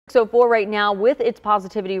So for right now, with its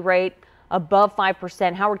positivity rate above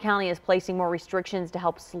 5%, Howard County is placing more restrictions to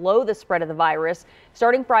help slow the spread of the virus.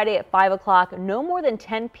 Starting Friday at 5 o'clock, no more than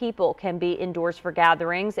 10 people can be indoors for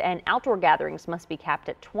gatherings, and outdoor gatherings must be capped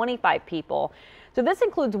at 25 people. So this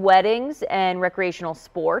includes weddings and recreational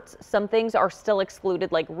sports. Some things are still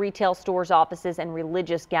excluded, like retail stores, offices, and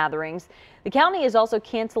religious gatherings. The county is also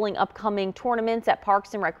canceling upcoming tournaments at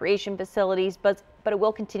parks and recreation facilities, but it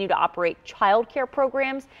will continue to operate child care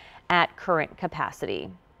programs at current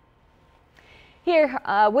capacity. Here,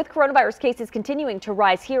 with coronavirus cases continuing to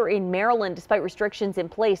rise here in Maryland despite restrictions in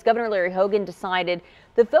place, Governor Larry Hogan decided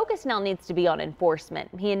the focus now needs to be on enforcement.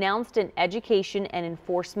 He announced an education and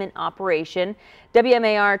enforcement operation.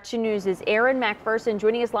 WMAR 2 News' Aaron McPherson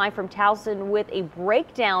joining us live from Towson with a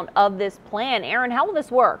breakdown of this plan. Aaron, how will this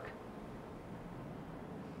work?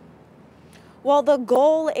 Well, the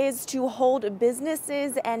goal is to hold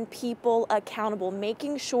businesses and people accountable,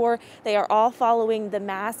 making sure they are all following the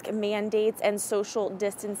mask mandates and social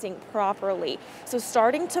distancing properly. So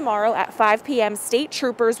starting tomorrow at 5 p.m., state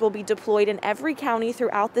troopers will be deployed in every county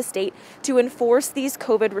throughout the state to enforce these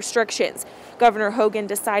COVID restrictions. Governor Hogan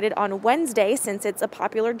decided on Wednesday, since it's a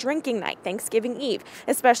popular drinking night, Thanksgiving Eve,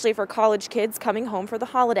 especially for college kids coming home for the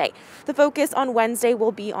holiday. The focus on Wednesday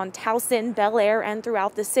will be on Towson, Bel Air, and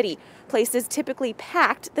throughout the city, places typically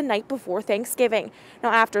packed the night before Thanksgiving.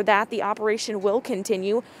 Now, after that, the operation will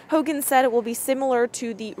continue. Hogan said it will be similar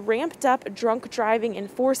to the ramped up drunk driving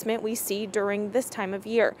enforcement we see during this time of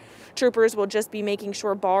year. Troopers will just be making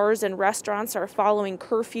sure bars and restaurants are following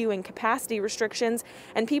curfew and capacity restrictions,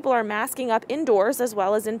 and people are masking up indoors as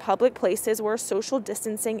well as in public places where social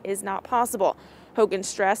distancing is not possible. Hogan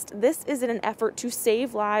stressed this is in an effort to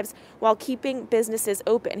save lives while keeping businesses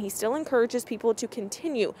open. He still encourages people to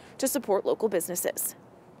continue to support local businesses.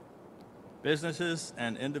 Businesses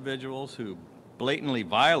and individuals who blatantly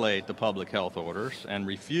violate the public health orders and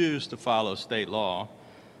refuse to follow state law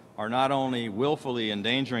are not only willfully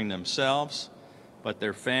endangering themselves, but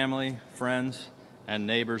their family, friends, and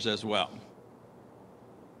neighbors as well.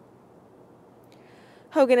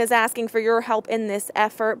 Hogan is asking for your help in this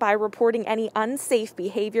effort by reporting any unsafe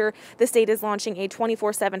behavior. The state is launching a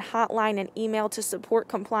 24/7 hotline and email to support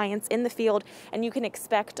compliance in the field, and you can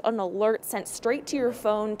expect an alert sent straight to your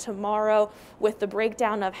phone tomorrow with the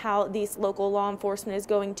breakdown of how these local law enforcement is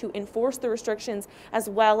going to enforce the restrictions as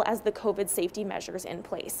well as the COVID safety measures in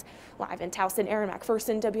place. Live in Towson, Aaron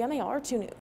McPherson, WMAR 2 News.